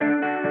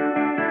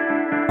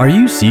Are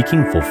you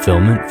seeking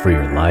fulfillment for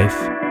your life?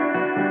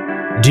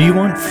 Do you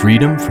want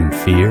freedom from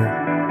fear?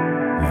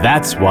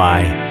 That's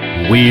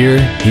why we're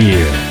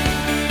here.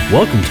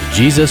 Welcome to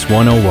Jesus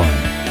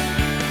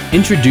 101,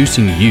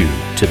 introducing you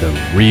to the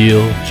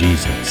real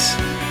Jesus.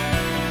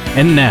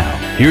 And now,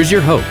 here's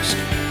your host,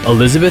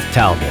 Elizabeth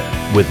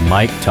Talbot with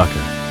Mike Tucker.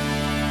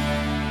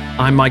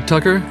 I'm Mike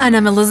Tucker. And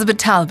I'm Elizabeth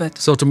Talbot.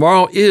 So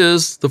tomorrow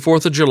is the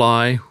 4th of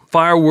July.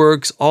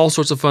 Fireworks, all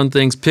sorts of fun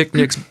things,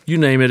 picnics, you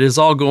name it, is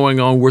all going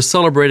on. We're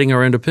celebrating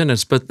our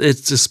independence, but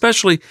it's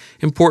especially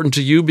important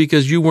to you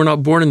because you were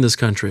not born in this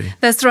country.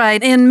 That's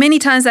right. And many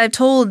times I've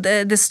told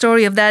the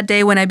story of that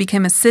day when I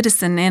became a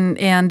citizen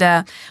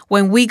and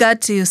when we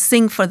got to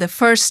sing for the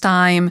first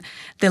time,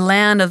 the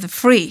land of the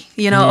free.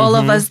 You know, all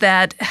of us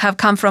that have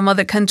come from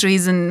other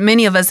countries and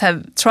many of us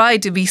have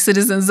tried to be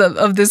citizens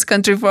of this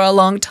country for a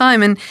long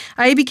time. And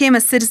I became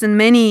a citizen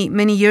many,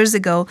 many years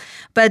ago,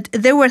 but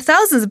there were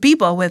thousands of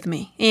people with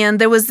me. And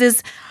there was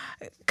this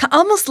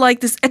almost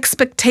like this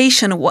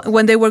expectation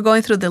when they were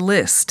going through the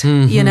list,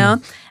 you know.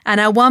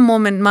 And at one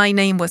moment, my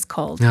name was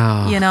called,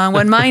 you know. And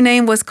when my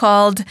name was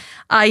called,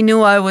 I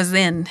knew I was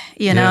in,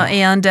 you know.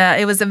 And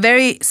it was a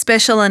very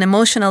special and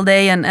emotional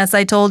day. And as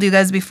I told you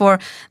guys before,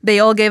 they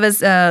all gave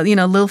us,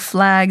 little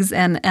flags.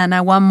 And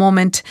at one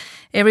moment,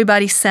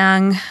 everybody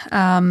sang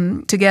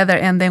together,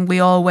 and then we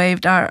all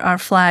waved our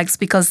flags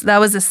because that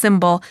was a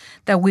symbol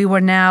that we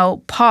were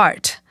now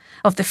part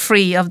of the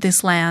free of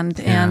this land,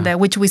 and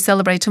which we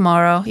celebrate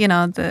tomorrow. You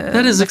know,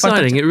 that is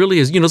exciting. It really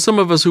is. You know, some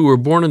of us who were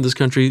born in this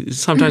country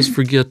sometimes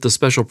forget the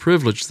special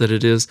privilege that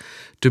it is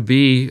to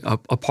be a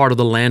part of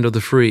the land of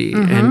the free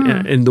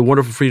and the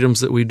wonderful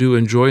freedoms that we do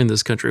enjoy in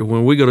this country.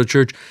 When we go to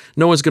church,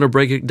 no one's going to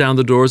break it down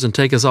the doors and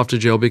take us off to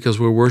jail because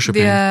we're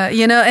worshiping. Yeah,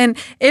 you know, and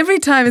every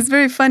time, it's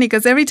very funny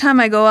because every time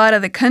I go out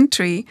of the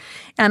country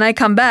and I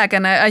come back,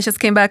 and I just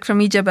came back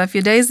from Egypt a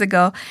few days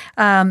ago,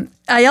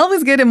 I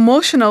always get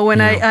emotional when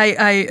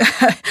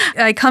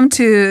I come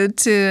to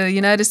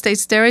United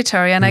States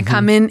territory and I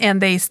come in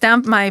and they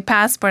stamp my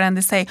passport and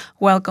they say,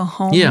 "Welcome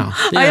home." Yeah.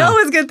 I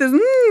always get this,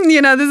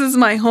 this is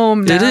my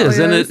home now. It is, yes.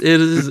 and it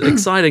is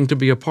exciting to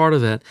be a part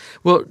of that.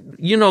 Well,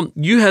 you know,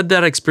 you had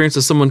that experience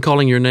of someone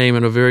calling your name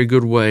in a very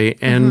good way,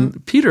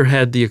 and Peter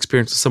had the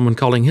experience of someone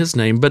calling his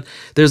name, but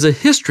there's a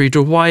history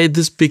to why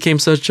this became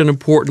such an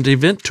important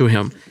event to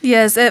him.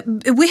 Yes,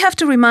 we have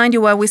to remind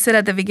you what we said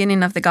at the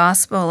beginning of the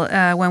gospel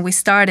when we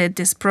started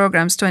these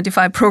programs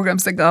 25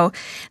 programs ago,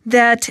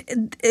 that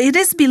it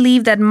is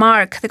believed that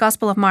Mark, the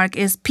Gospel of Mark,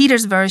 is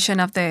Peter's version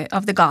of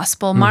the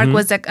gospel. Mark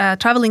was a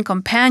traveling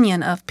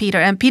companion of Peter,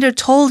 and Peter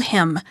told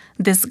him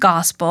this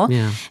gospel.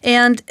 Yeah.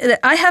 And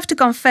I have to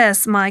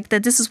confess, Mike,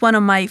 that this is one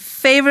of my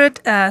favorite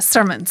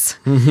sermons.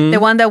 The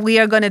one that we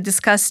are going to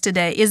discuss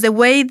today is the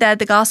way that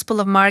the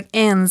Gospel of Mark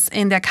ends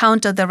in the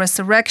account of the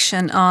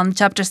resurrection on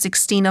chapter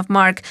 16 of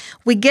Mark.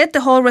 We get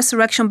the whole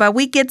resurrection, but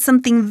we get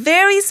something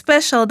very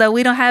special that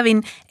we don't have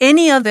in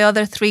any of the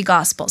other three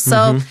Gospels.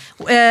 So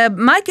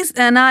Mike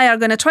and I are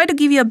going to try to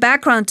give you a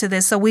background to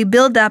this so we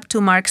build up to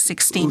Mark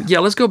 16. Yeah,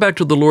 let's go back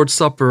to the Lord's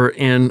Supper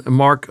in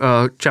Mark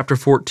chapter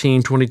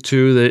 14,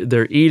 22.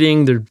 They're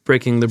eating, they're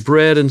breaking the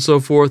bread and so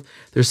forth.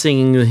 They're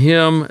singing the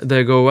hymn,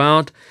 they go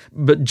out.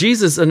 But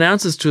Jesus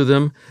announces to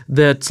them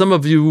that some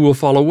of you will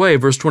fall away.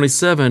 Verse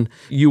 27,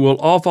 you will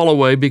all fall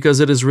away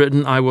because it is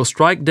written, I will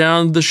strike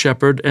down the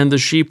shepherd and the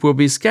sheep will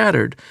be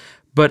scattered.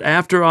 But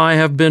after I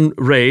have been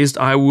raised,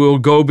 I will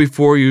go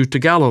before you to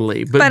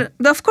Galilee. But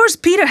of course,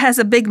 Peter has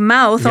a big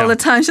mouth all the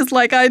time, just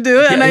like I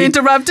do, and I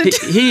interrupted.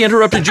 He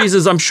interrupted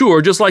Jesus, I'm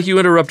sure, just like you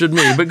interrupted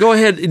me. But go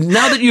ahead.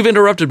 Now that you've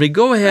interrupted me,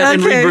 go ahead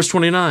and read verse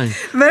 29.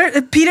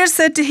 Peter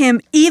said to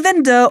him,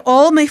 even though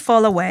all may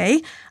fall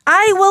away,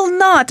 I will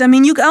not. I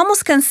mean, you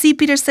almost can see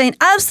Peter saying,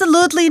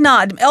 absolutely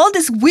not. All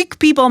these weak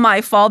people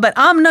might fall, but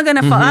I'm not going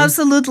to fall.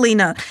 Absolutely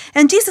not.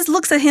 And Jesus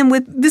looks at him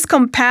with this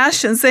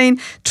compassion, saying,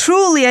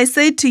 truly, I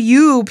say to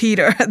you,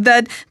 Peter,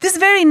 that this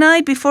very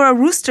night before a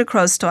rooster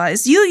crows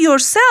twice, you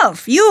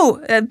yourself,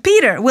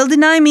 Peter, will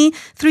deny me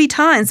 3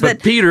 times.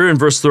 But Peter, in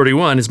verse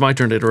 31, it's my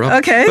turn to interrupt.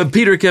 Okay. But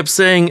Peter kept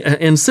saying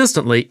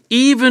insistently,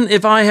 even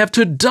if I have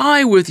to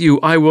die with you,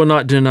 I will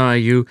not deny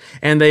you.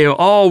 And they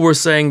all were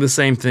saying the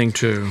same thing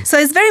too. So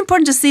it's very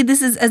important to see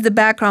this as the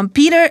background.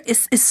 Peter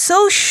is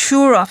so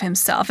sure of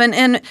himself.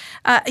 And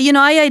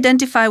I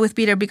identify with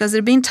Peter because there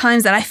have been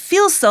times that I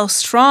feel so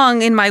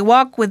strong in my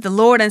walk with the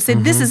Lord and say,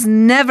 this is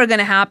never going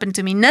to happen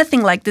to me.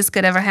 Nothing like this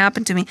could ever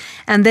happen to me.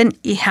 And then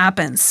it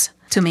happens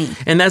to me.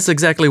 And that's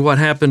exactly what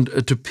happened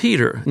to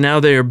Peter. Now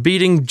they are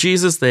beating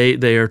Jesus.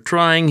 They are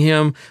trying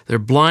him. They're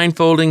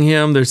blindfolding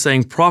him. They're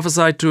saying,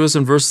 prophesy to us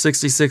in verse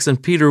 66.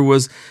 And Peter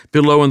was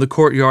below in the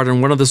courtyard, and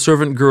one of the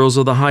servant girls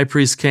of the high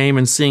priest came,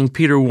 and seeing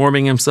Peter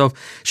warming himself,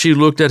 she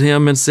looked at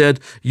him and said,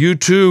 you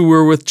too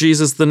were with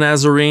Jesus the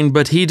Nazarene.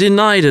 But he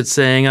denied it,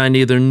 saying, I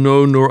neither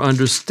know nor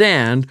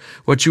understand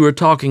what you are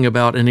talking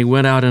about. And he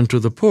went out into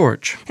the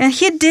porch. And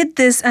he did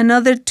this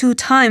another 2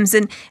 times.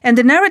 And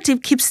the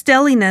narrative keeps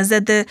telling us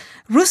that the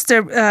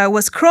rooster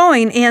was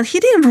crowing, and he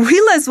didn't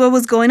realize what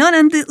was going on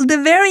until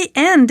the very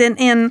end.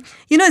 And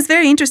it's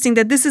very interesting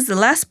that this is the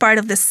last part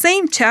of the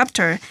same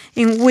chapter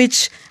in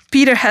which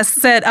Peter has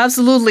said,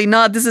 absolutely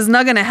not, this is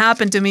not going to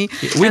happen to me.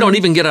 We don't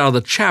even get out of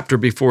the chapter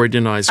before he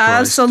denies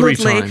Christ absolutely.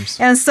 3 times.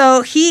 And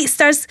so he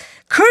starts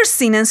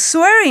cursing and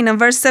swearing in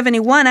verse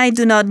 71, I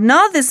do not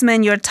know this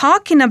man you're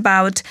talking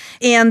about.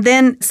 And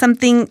then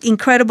something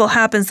incredible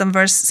happens in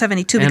verse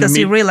 72 because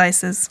he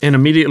realizes. And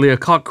immediately a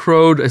cock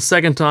crowed a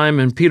second time,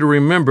 and Peter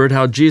remembered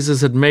how Jesus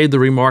had made the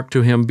remark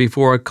to him,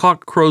 before a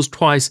cock crows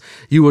twice,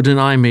 you will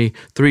deny me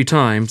 3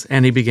 times.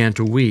 And he began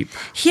to weep.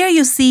 Here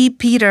you see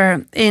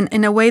Peter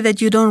in a way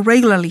that you don't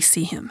regularly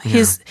see him.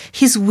 Yeah.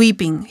 He's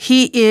weeping.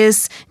 He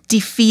is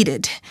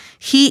defeated.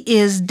 He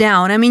is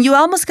down. I mean, you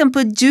almost can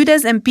put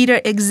Judas and Peter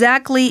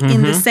exactly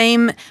in the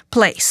same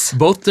place.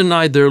 Both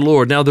denied their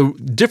Lord. Now, the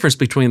difference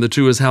between the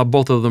two is how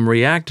both of them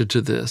reacted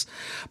to this.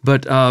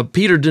 But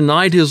Peter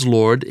denied his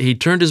Lord. He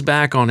turned his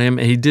back on him,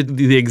 and he did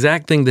the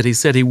exact thing that he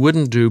said he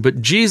wouldn't do.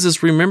 But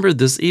Jesus remembered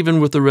this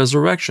even with the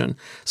resurrection.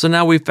 So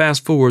now we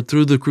fast forward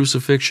through the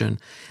crucifixion,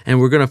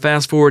 and we're going to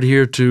fast forward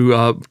here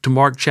to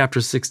Mark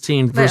chapter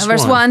 16,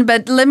 verse 1.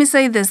 But let me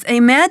say this.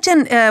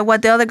 Imagine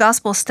what the other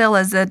Gospels tell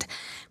us, that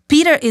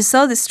Peter is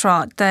so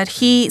distraught that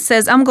he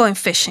says, I'm going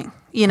fishing.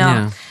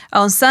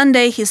 On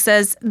Sunday, he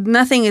says,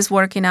 nothing is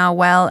working out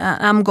well.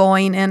 I'm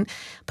going.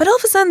 But all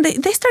of a sudden,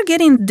 they start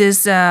getting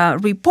these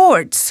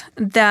reports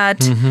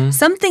that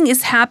something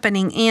is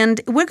happening. And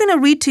we're going to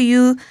read to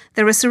you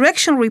the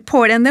resurrection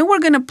report. And then we're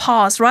going to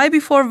pause right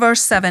before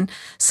verse 7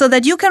 so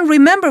that you can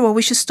remember what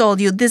we just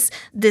told you, this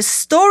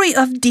story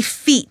of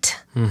defeat.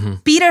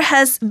 Peter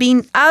has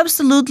been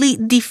absolutely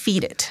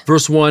defeated.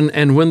 Verse 1,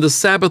 and when the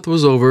Sabbath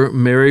was over,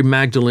 Mary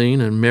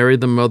Magdalene and Mary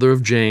the mother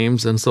of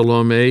James and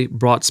Salome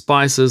brought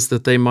spices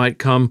that they might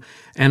come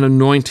and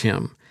anoint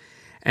him.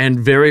 And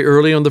very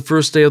early on the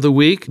first day of the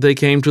week, they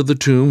came to the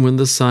tomb when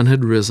the sun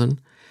had risen.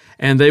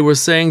 And they were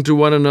saying to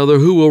one another,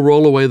 who will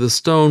roll away the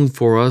stone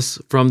for us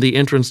from the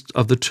entrance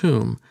of the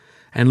tomb?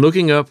 And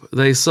looking up,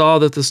 they saw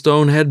that the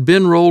stone had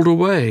been rolled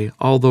away,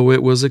 although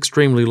it was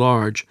extremely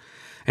large.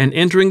 And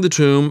entering the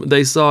tomb,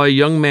 they saw a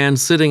young man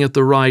sitting at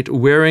the right,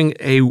 wearing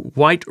a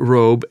white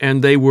robe,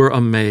 and they were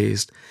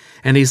amazed.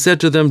 And he said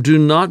to them, do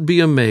not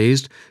be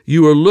amazed.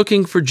 You are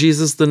looking for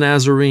Jesus the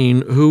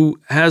Nazarene, who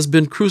has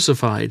been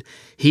crucified.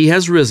 He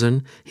has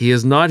risen. He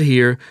is not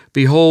here.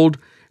 Behold,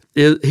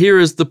 here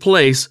is the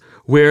place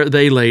where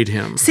they laid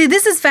him. See,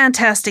 this is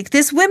fantastic.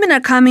 These women are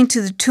coming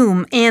to the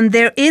tomb, and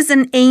there is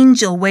an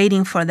angel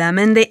waiting for them.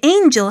 And the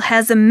angel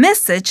has a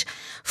message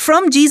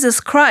from Jesus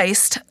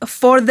Christ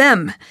for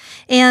them.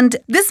 And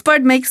this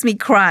part makes me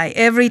cry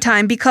every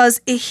time, because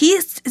he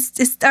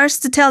starts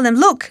to tell them,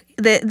 look,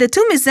 the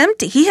tomb is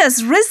empty. He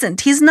has risen.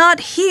 He's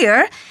not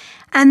here.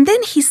 And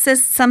then he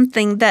says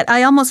something that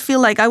I almost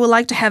feel like I would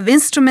like to have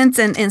instruments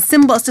and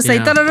symbols to say,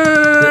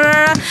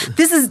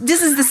 this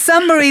is the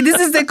summary, this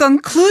is the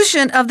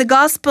conclusion of the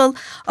Gospel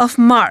of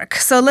Mark.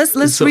 So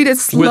let's read it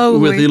slowly.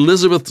 With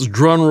Elizabeth's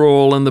drum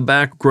roll in the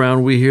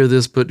background, we hear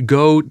this, but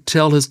go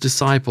tell his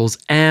disciples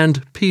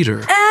and Peter.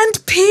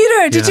 And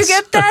Peter, did you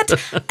get that?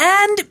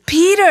 And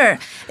Peter.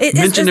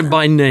 Mentioned him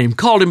by name,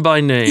 called him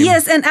by name.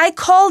 Yes, and I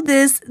call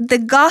this the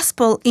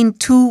Gospel in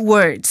 2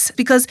 words,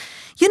 because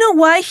you know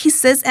why he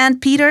says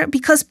and Peter?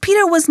 Because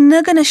Peter was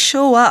not going to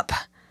show up.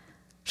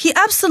 He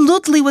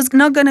absolutely was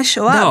not going to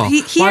show up. No,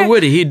 why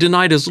would he? He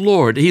denied his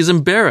Lord. He's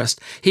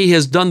embarrassed. He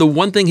has done the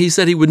one thing he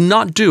said he would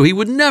not do. He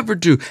would never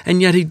do,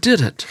 and yet he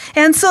did it.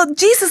 And so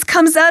Jesus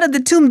comes out of the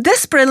tomb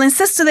desperately and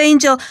says to the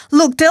angel,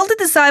 look, tell the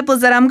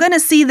disciples that I'm going to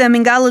see them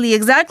in Galilee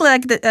exactly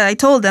like I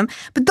told them,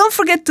 but don't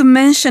forget to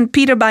mention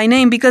Peter by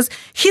name, because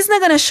he's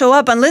not going to show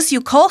up unless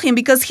you call him,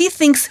 because he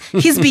thinks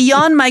he's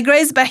beyond my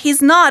grace, but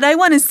he's not. I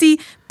want to see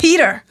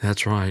Peter.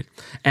 That's right.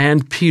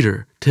 And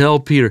Peter.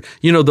 Tell Peter.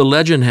 You know, the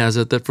legend has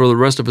it that for the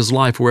rest of his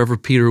life, wherever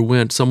Peter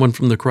went, someone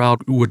from the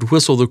crowd would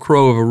whistle the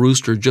crow of a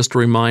rooster just to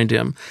remind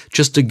him,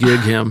 just to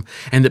gig him,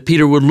 and that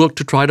Peter would look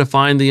to try to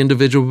find the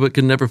individual but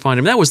could never find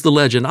him. That was the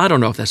legend. I don't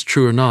know if that's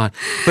true or not,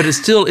 but it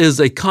still is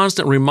a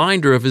constant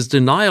reminder of his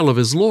denial of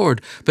his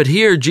Lord. But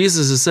here,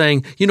 Jesus is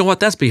saying, you know what?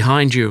 That's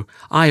behind you.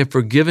 I have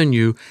forgiven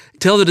you.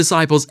 Tell the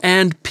disciples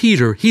and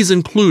Peter. He's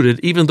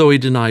included, even though he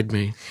denied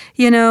me.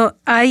 You know,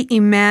 I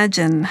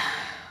imagine...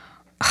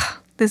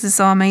 This is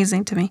so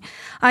amazing to me.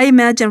 I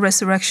imagine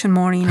resurrection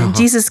morning and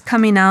Jesus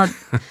coming out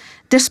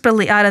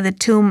desperately out of the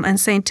tomb and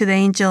saying to the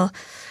angel,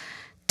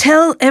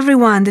 tell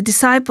everyone, the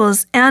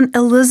disciples and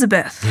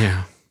Elizabeth.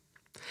 Yeah.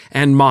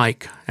 And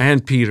Mike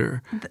and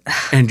Peter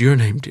and your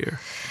name, dear.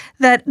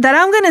 That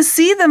I'm going to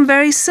see them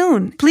very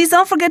soon. Please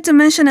don't forget to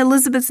mention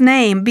Elizabeth's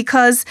name,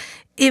 because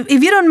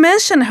if you don't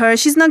mention her,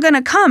 she's not going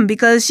to come,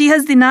 because she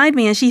has denied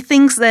me and she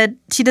thinks that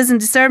she doesn't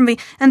deserve me.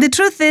 And the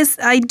truth is,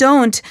 I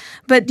don't.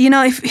 But, you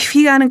know, if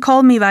he hadn't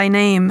called me by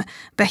name,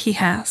 but he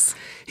has.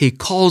 He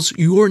calls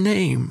your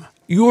name,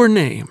 your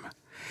name.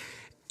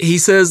 He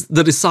says,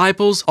 the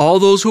disciples, all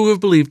those who have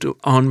believed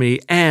on me,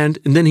 and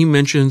then he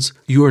mentions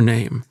your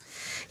name.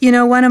 You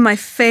know, one of my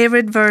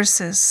favorite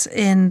verses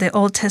in the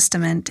Old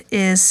Testament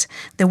is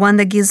the one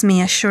that gives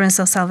me assurance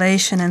of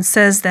salvation and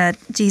says that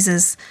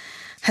Jesus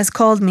has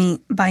called me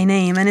by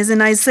name. And is in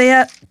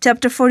Isaiah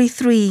chapter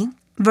 43,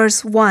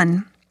 verse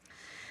 1.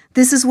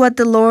 This is what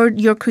the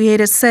Lord your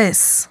Creator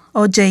says,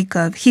 O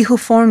Jacob, he who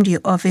formed you,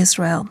 of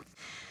Israel.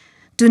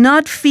 Do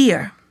not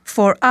fear,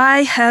 for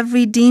I have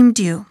redeemed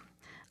you.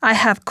 I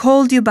have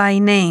called you by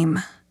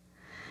name.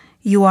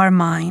 You are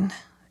mine.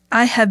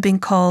 I have been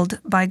called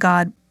by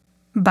God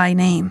by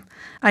name.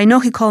 I know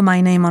he called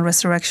my name on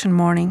resurrection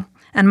morning.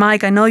 And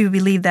Mike, I know you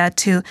believe that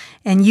too.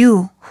 And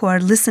you who are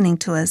listening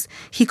to us,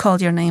 he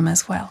called your name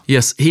as well.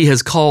 Yes, he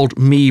has called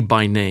me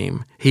by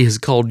name. He has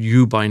called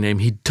you by name.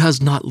 He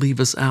does not leave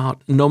us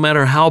out. No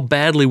matter how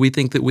badly we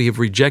think that we have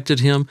rejected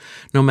him,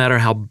 no matter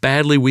how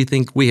badly we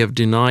think we have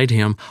denied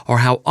him, or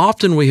how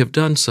often we have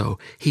done so,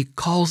 he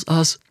calls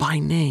us by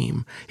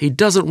name. He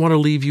doesn't want to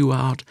leave you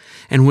out.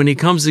 And when he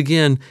comes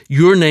again,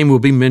 your name will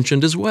be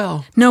mentioned as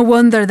well. No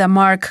wonder that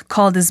Mark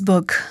called this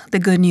book the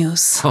Good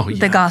News,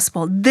 the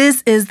gospel.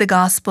 This is the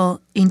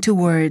gospel in 2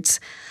 words.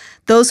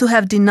 Those who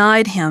have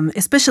denied him,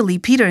 especially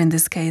Peter in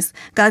this case,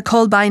 got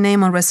called by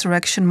name on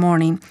resurrection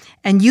morning.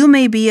 And you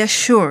may be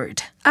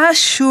assured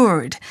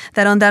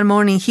that on that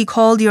morning he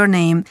called your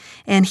name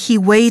and he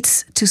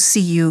waits to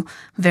see you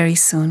very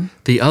soon.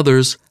 The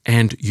others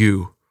and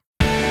you.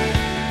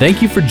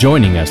 Thank you for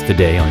joining us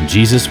today on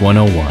Jesus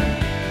 101.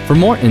 For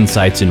more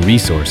insights and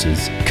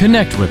resources,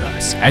 connect with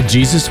us at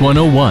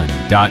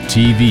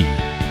Jesus101.tv.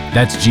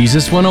 That's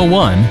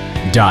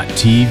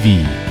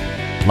Jesus101.tv.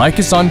 Like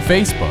us on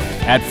Facebook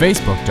at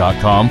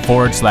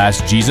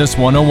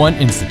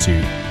facebook.com/Jesus101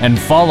 Institute and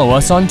follow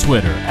us on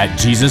Twitter at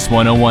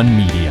Jesus101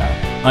 Media.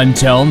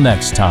 Until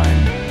next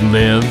time,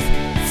 live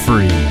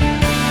free.